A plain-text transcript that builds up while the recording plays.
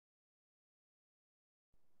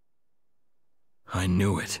I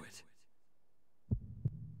knew it.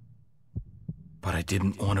 But I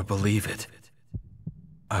didn't want to believe it.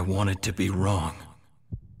 I wanted to be wrong.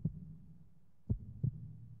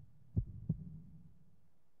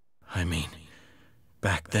 I mean,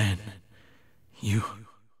 back then, you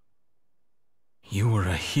were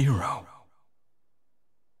a hero.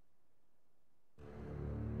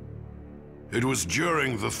 It was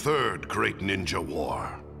during the Third Great Ninja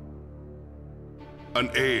War. An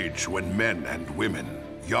age when men and women,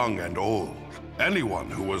 young and old, anyone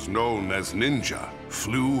who was known as ninja,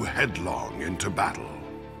 flew headlong into battle.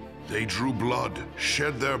 They drew blood,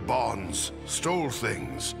 shed their bonds, stole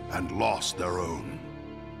things, and lost their own.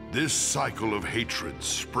 This cycle of hatred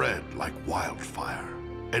spread like wildfire,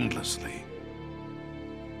 endlessly.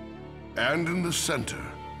 And in the center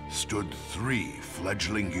stood 3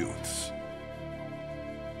 fledgling youths.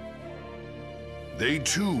 They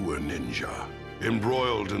too were ninja,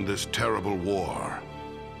 embroiled in this terrible war,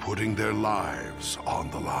 putting their lives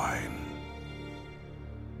on the line.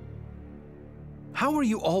 How are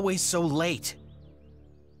you always so late?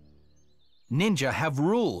 Ninja have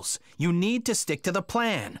rules. You need to stick to the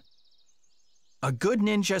plan. A good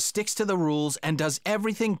ninja sticks to the rules and does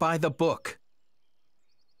everything by the book.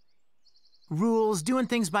 Rules, doing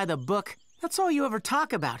things by the book, that's all you ever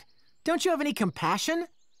talk about. Don't you have any compassion?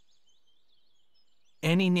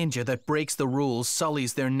 Any ninja that breaks the rules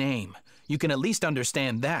sullies their name. You can at least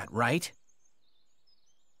understand that, right?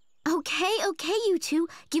 Okay, you two.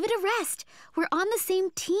 Give it a rest. We're on the same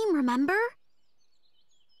team, remember?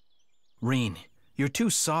 Rin, you're too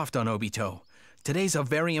soft on Obito. Today's a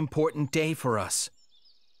very important day for us.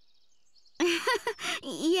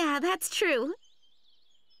 Yeah, that's true.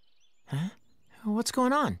 Huh? What's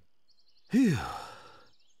going on? Phew.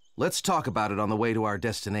 Let's talk about it on the way to our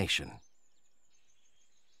destination.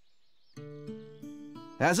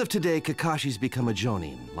 As of today, Kakashi's become a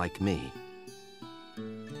Jonin, like me.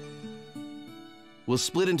 We'll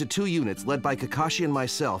split into 2 units led by Kakashi and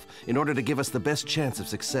myself in order to give us the best chance of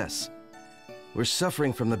success. We're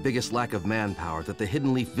suffering from the biggest lack of manpower that the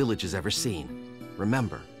Hidden Leaf Village has ever seen.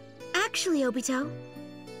 Remember. Actually, Obito,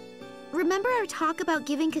 remember our talk about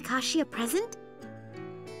giving Kakashi a present?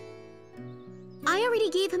 I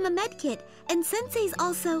already gave him a medkit, and Sensei's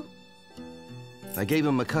also... I gave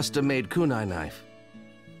him a custom-made kunai knife,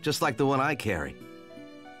 just like the one I carry.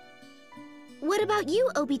 What about you,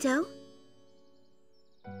 Obito?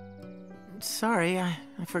 Sorry, I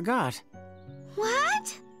forgot.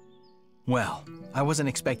 What? Well, I wasn't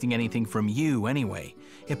expecting anything from you anyway.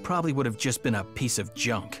 It probably would have just been a piece of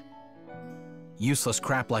junk. Useless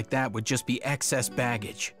crap like that would just be excess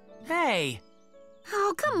baggage. Hey!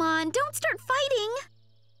 Oh, come on, don't start fighting!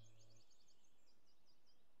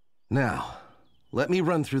 Now, let me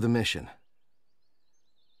run through the mission.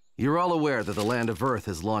 You're all aware that the Land of Earth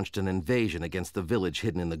has launched an invasion against the village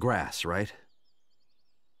hidden in the grass, right?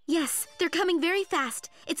 Yes, they're coming very fast.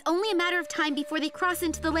 It's only a matter of time before they cross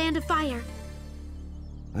into the Land of Fire.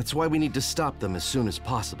 That's why we need to stop them as soon as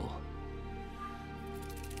possible.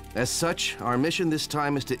 As such, our mission this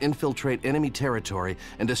time is to infiltrate enemy territory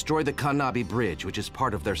and destroy the Kanabi Bridge, which is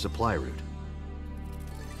part of their supply route.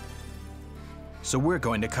 So we're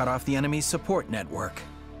going to cut off the enemy's support network.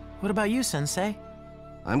 What about you, Sensei?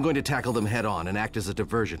 I'm going to tackle them head-on and act as a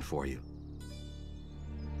diversion for you.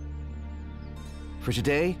 For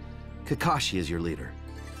today, Kakashi is your leader.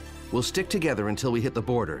 We'll stick together until we hit the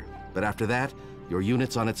border, but after that, your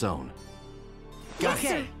unit's on its own. Got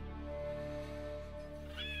it.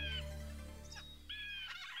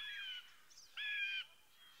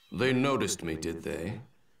 They noticed me, did they?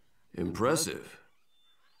 Impressive.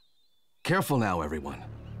 Careful now, everyone.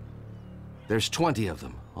 There's 20 of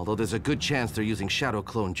them, although there's a good chance they're using Shadow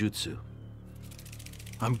Clone Jutsu.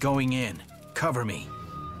 I'm going in. Cover me.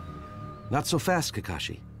 Not so fast,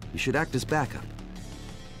 Kakashi. You should act as backup.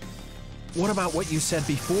 What about what you said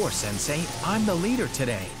before, Sensei? I'm the leader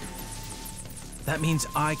today. That means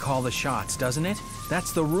I call the shots, doesn't it?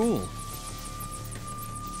 That's the rule.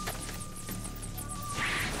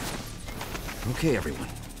 Okay, everyone.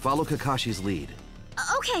 Follow Kakashi's lead.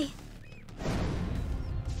 Okay.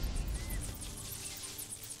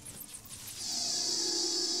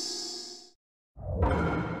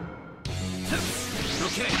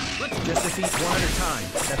 Okay, let's just defeat one at a time.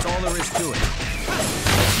 That's all there is to it.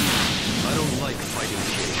 I don't like fighting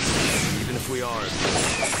kids. Even if we are,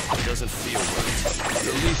 it doesn't feel right.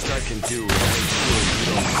 The least I can do is make sure you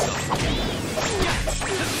don't suffer.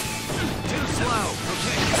 Too slow.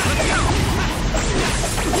 Okay, let's go.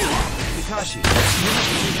 Kakashi, you have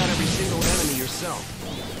to take out every single enemy yourself.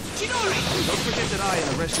 Chidori! Don't forget that I and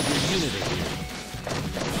the rest of your unit are here.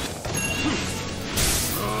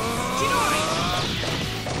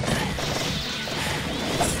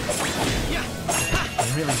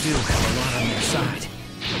 really do have a lot on their side.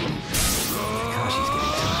 Kakashi's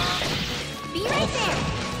getting tired. Be right there!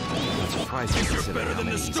 Not surprising considering Better how than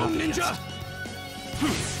many this he's strong up ninja! against.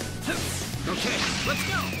 Okay, let's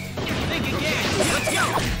go. Think again. Let's go.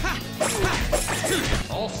 Ha!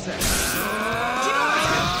 Ha! All set.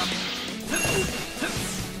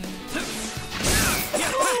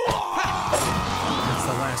 That's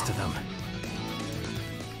the last of them.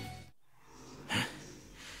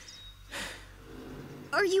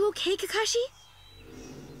 Are you okay, Kakashi?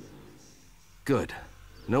 Good.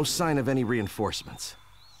 No sign of any reinforcements.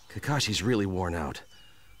 Kakashi's really worn out.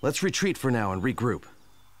 Let's retreat for now and regroup.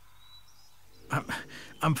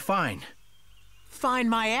 I'm fine. Find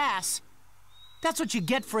my ass. That's what you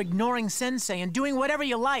get for ignoring Sensei and doing whatever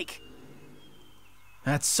you like.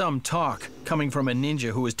 That's some talk, coming from a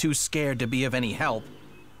ninja who was too scared to be of any help.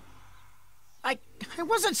 I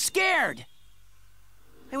wasn't scared.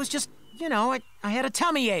 It was just, you know, I had a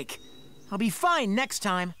tummy ache. I'll be fine next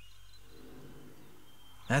time.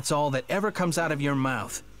 That's all that ever comes out of your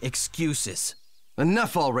mouth. Excuses.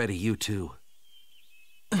 Enough already, you two.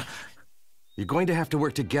 You're going to have to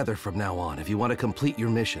work together from now on if you want to complete your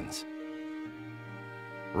missions.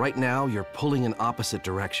 Right now, you're pulling in opposite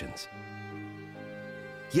directions.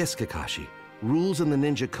 Yes, Kakashi, rules in the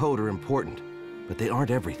ninja code are important, but they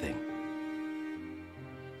aren't everything.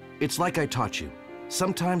 It's like I taught you.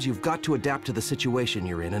 Sometimes you've got to adapt to the situation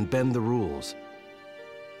you're in and bend the rules.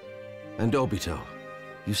 And Obito,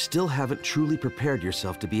 you still haven't truly prepared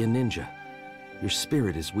yourself to be a ninja. Your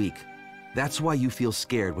spirit is weak. That's why you feel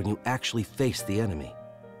scared when you actually face the enemy.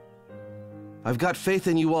 I've got faith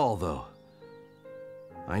in you all, though.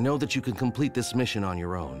 I know that you can complete this mission on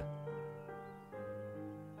your own.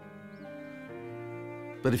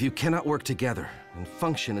 But if you cannot work together and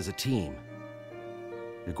function as a team,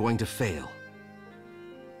 you're going to fail.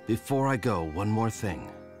 Before I go, one more thing.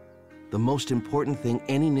 The most important thing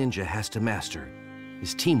any ninja has to master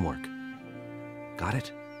is teamwork. Got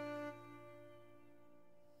it?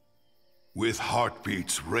 With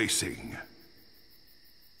heartbeats racing,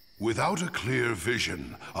 without a clear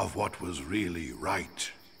vision of what was really right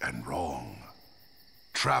and wrong,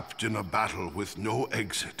 trapped in a battle with no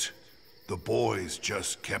exit, the boys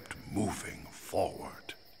just kept moving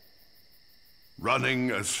forward, running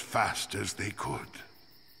as fast as they could.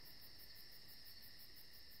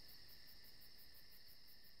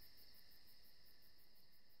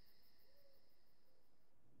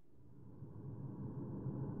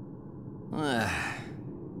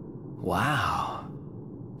 Wow.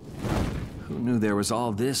 Who knew there was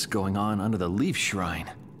all this going on under the Leaf Shrine?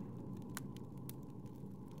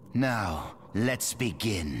 Now, let's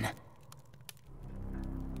begin.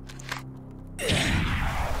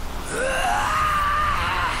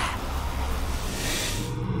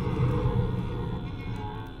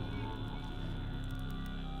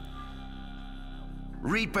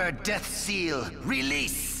 Reaper Death Seal,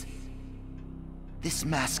 release! This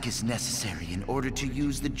mask is necessary in order to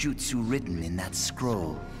use the jutsu written in that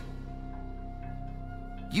scroll.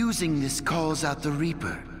 Using this calls out the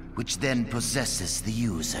Reaper, which then possesses the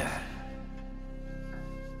user.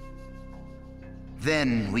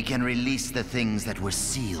 Then we can release the things that were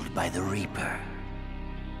sealed by the Reaper.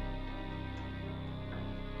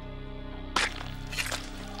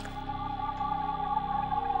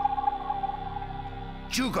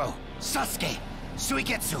 Jugo, Sasuke,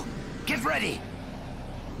 Suigetsu, get ready!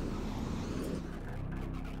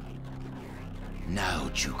 Now,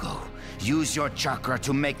 Jugo, use your chakra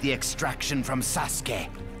to make the extraction from Sasuke.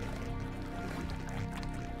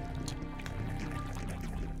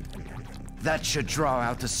 That should draw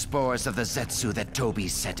out the spores of the Zetsu that Tobi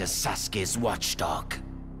set as Sasuke's watchdog.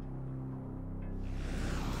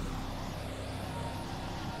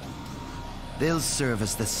 They'll serve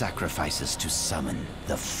as the sacrifices to summon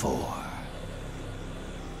the Four.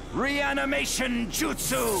 Reanimation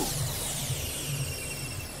Jutsu!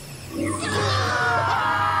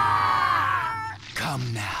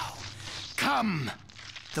 Come now. Come!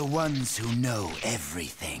 The ones who know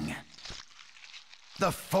everything.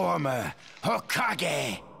 The former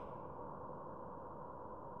Hokage!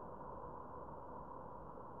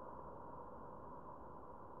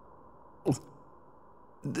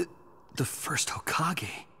 The first Hokage.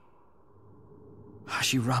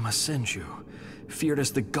 Hashirama Senju, feared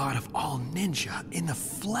as the god of all ninja in the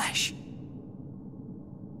flesh.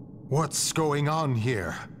 What's going on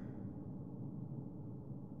here?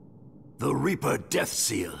 The Reaper Death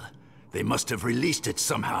Seal. They must have released it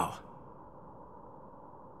somehow.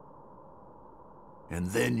 And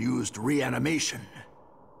then used reanimation.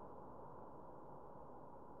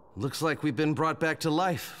 Looks like we've been brought back to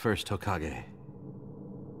life, First Hokage.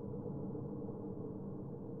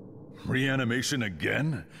 Reanimation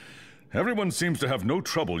again? Everyone seems to have no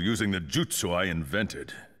trouble using the jutsu I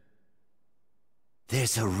invented.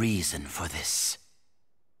 There's a reason for this.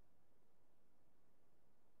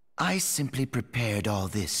 I simply prepared all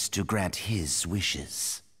this to grant his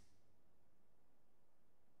wishes.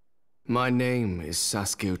 My name is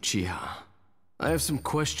Sasuke Uchiha. I have some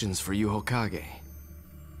questions for you, Hokage.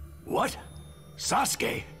 What?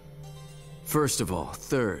 Sasuke? First of all,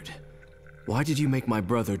 third, why did you make my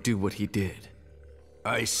brother do what he did?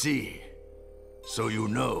 I see. So you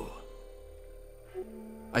know.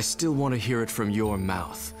 I still want to hear it from your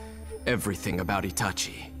mouth. Everything about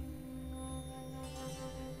Itachi.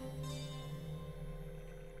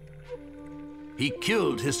 He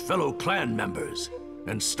killed his fellow clan members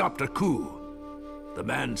and stopped a coup. The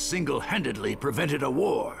man single-handedly prevented a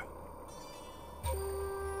war.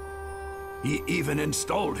 He even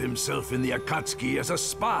installed himself in the Akatsuki as a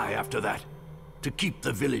spy after that, to keep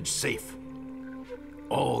the village safe.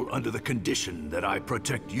 All under the condition that I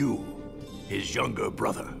protect you, his younger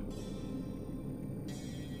brother.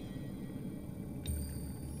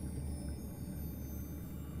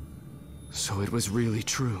 So it was really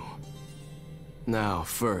true. Now,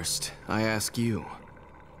 first, I ask you.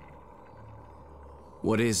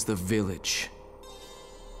 What is the village?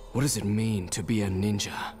 What does it mean to be a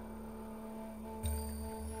ninja?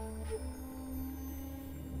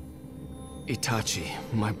 Itachi,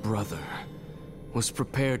 my brother, was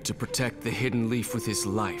prepared to protect the Hidden Leaf with his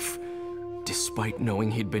life, despite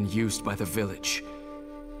knowing he'd been used by the village.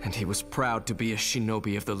 And he was proud to be a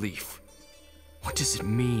shinobi of the leaf. What does it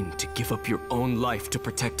mean to give up your own life to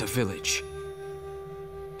protect a village?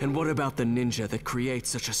 And what about the ninja that creates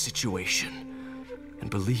such a situation and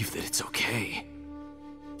believe that it's okay?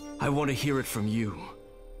 I want to hear it from you.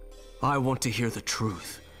 I want to hear the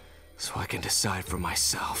truth so I can decide for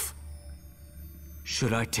myself.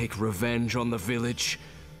 Should I take revenge on the village,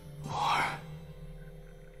 or...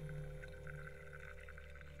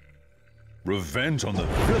 Revenge on the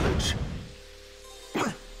village?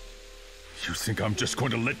 You think I'm just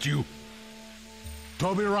going to let you...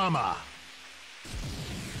 Tobirama!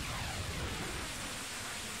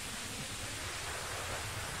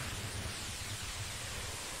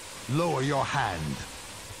 Lower your hand.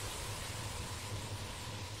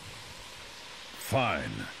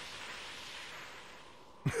 Fine.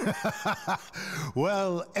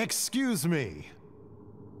 Well, excuse me.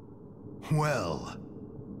 Well,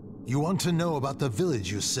 you want to know about the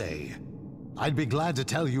village, you say? I'd be glad to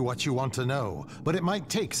tell you what you want to know, but it might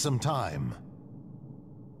take some time.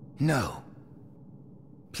 No.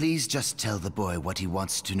 Please just tell the boy what he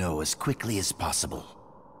wants to know as quickly as possible.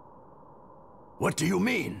 What do you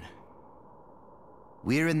mean?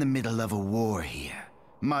 We're in the middle of a war here.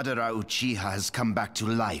 Madara Uchiha has come back to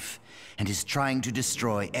life and is trying to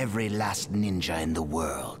destroy every last ninja in the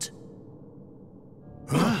world.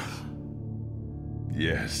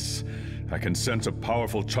 Yes, I can sense a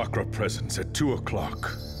powerful chakra presence at 2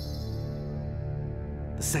 o'clock.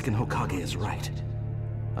 The second Hokage is right.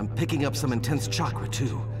 I'm picking up some intense chakra,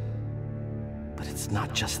 too. But it's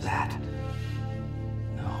not just that.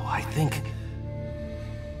 No, I think...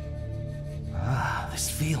 this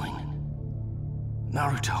feeling.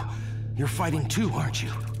 Naruto, you're fighting too, aren't you?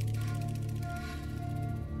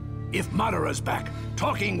 If Madara's back,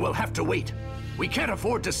 talking will have to wait. We can't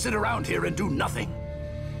afford to sit around here and do nothing.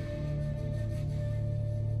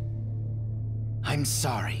 I'm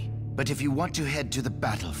sorry, but if you want to head to the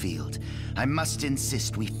battlefield, I must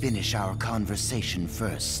insist we finish our conversation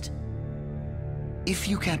first. If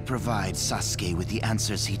you can't provide Sasuke with the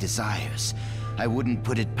answers he desires, I wouldn't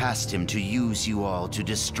put it past him to use you all to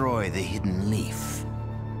destroy the Hidden Leaf.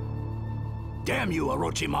 Damn you,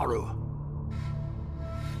 Orochimaru!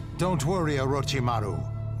 Don't worry,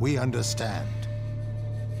 Orochimaru. We understand.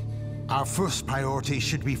 Our first priority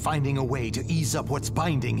should be finding a way to ease up what's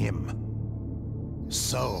binding him.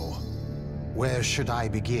 So, where should I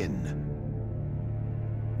begin?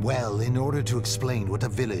 Well, in order to explain what a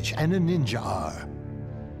village and a ninja are,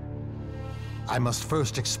 I must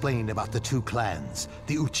first explain about the two clans,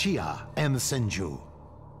 the Uchiha and the Senju.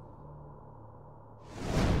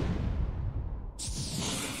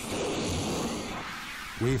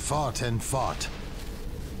 We fought and fought.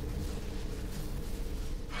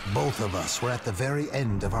 Both of us were at the very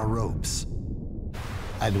end of our ropes.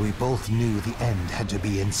 And we both knew the end had to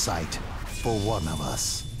be in sight for one of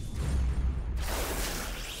us.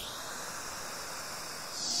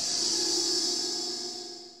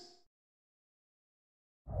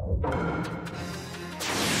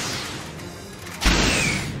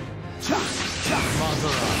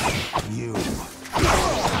 Madara, you.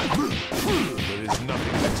 There is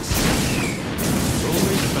nothing left to say.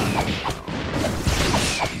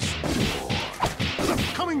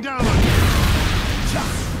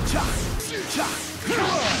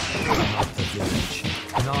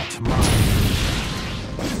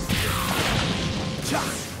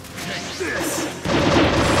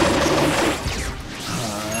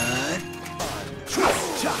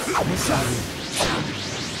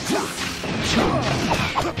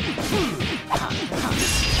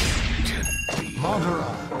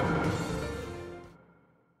 Madara!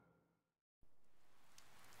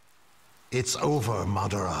 It's over,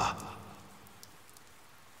 Madara.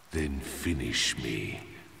 Then finish me.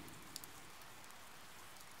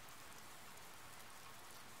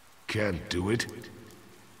 Can't do it?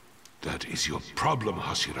 That is your problem,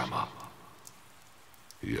 Hashirama.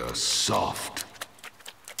 You're soft.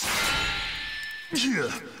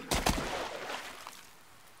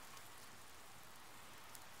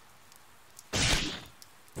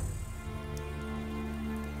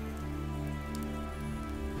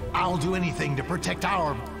 I'll do anything to protect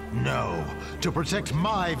our... No, to protect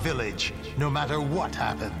my village, no matter what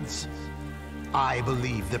happens. I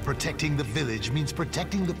believe that protecting the village means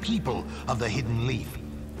protecting the people of the Hidden Leaf.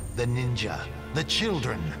 The ninja, the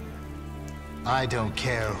children. I don't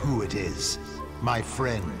care who it is. My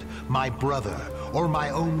friend, my brother, or my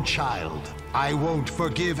own child. I won't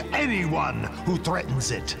forgive anyone who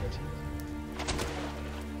threatens it.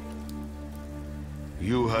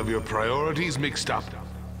 You have your priorities mixed up.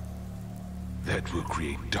 That will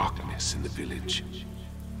create darkness in the village.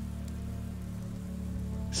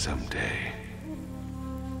 Someday.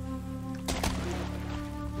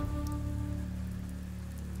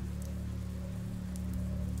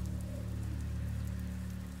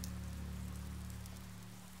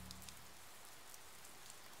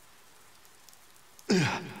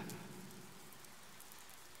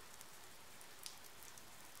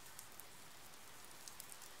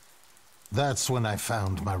 That's when I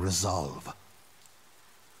found my resolve.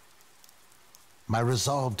 My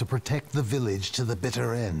resolve to protect the village to the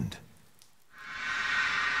bitter end.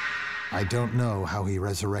 I don't know how he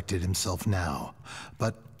resurrected himself now,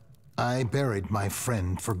 but I buried my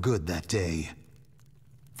friend for good that day,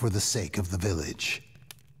 for the sake of the village.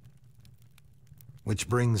 Which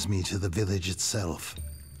brings me to the village itself.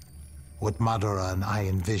 What Madara and I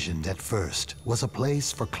envisioned at first was a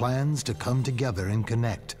place for clans to come together and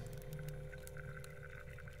connect.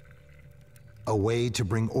 A way to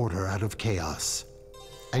bring order out of chaos,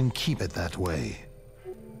 and keep it that way.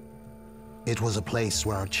 It was a place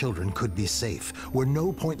where our children could be safe, where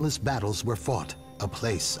no pointless battles were fought, a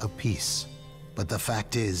place of peace. But the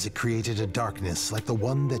fact is, it created a darkness like the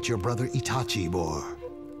one that your brother Itachi bore.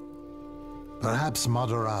 Perhaps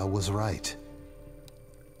Madara was right.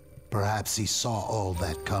 Perhaps he saw all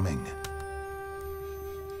that coming.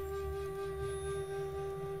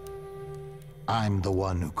 I'm the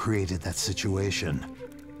one who created that situation.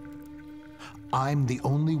 I'm the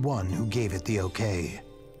only one who gave it the okay.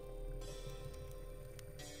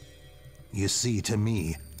 You see, to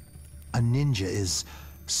me, a ninja is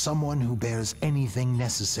someone who bears anything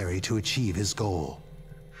necessary to achieve his goal.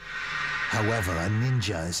 However, a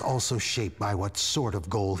ninja is also shaped by what sort of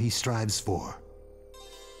goal he strives for.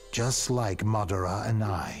 Just like Madara and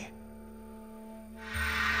I.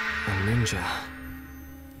 A ninja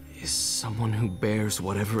is someone who bears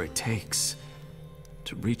whatever it takes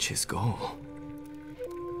to reach his goal.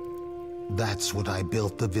 That's what I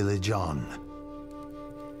built the village on.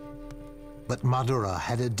 But Madara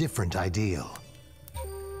had a different ideal.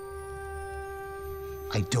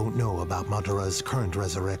 I don't know about Madara's current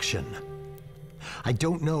resurrection. I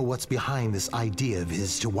don't know what's behind this idea of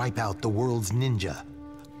his to wipe out the world's ninja,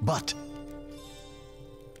 but...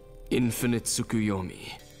 Infinite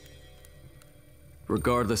Tsukuyomi.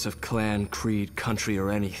 Regardless of clan, creed, country,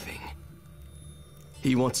 or anything.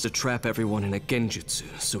 He wants to trap everyone in a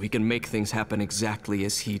genjutsu so he can make things happen exactly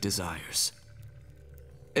as he desires.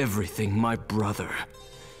 Everything my brother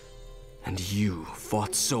and you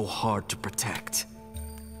fought so hard to protect.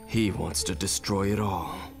 He wants to destroy it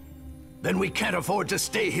all. Then we can't afford to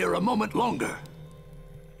stay here a moment longer.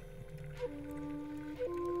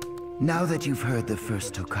 Now that you've heard the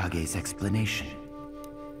first Hokage's explanation,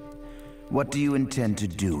 what do you intend to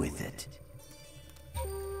do with it?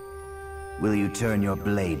 Will you turn your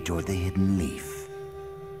blade toward the Hidden Leaf?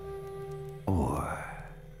 Or...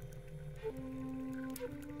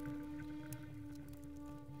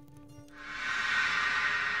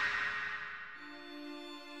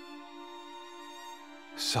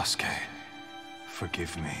 Sasuke,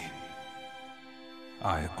 forgive me.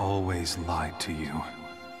 I always lied to you.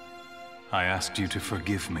 I asked you to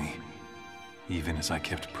forgive me, even as I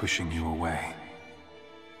kept pushing you away.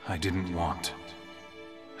 I didn't want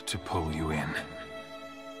to pull you in.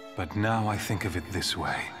 But now I think of it this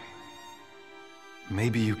way.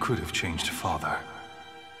 Maybe you could have changed father,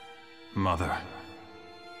 mother,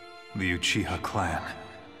 the Uchiha clan,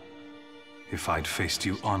 if I'd faced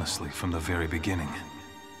you honestly from the very beginning.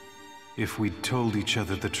 if we'd told each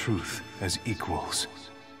other the truth as equals.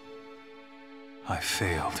 I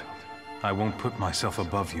failed. I won't put myself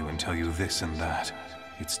above you and tell you this and that.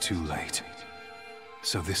 It's too late.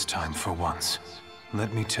 So this time, for once,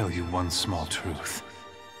 let me tell you one small truth.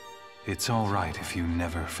 It's all right if you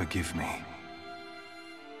never forgive me.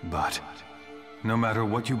 But, no matter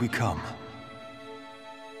what you become,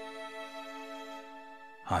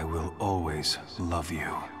 I will always love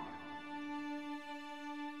you.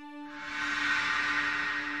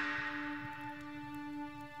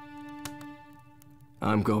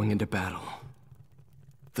 I'm going into battle.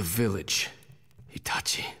 The village,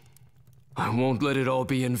 Itachi. I won't let it all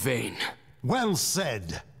be in vain. Well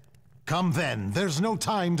said. Come then, there's no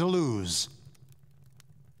time to lose.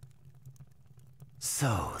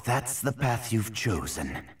 So, that's the path you've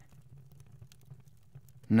chosen.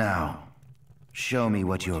 Now, show me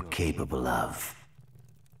what you're capable of.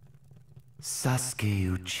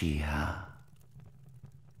 Sasuke Uchiha.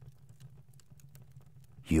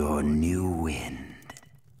 Your new win.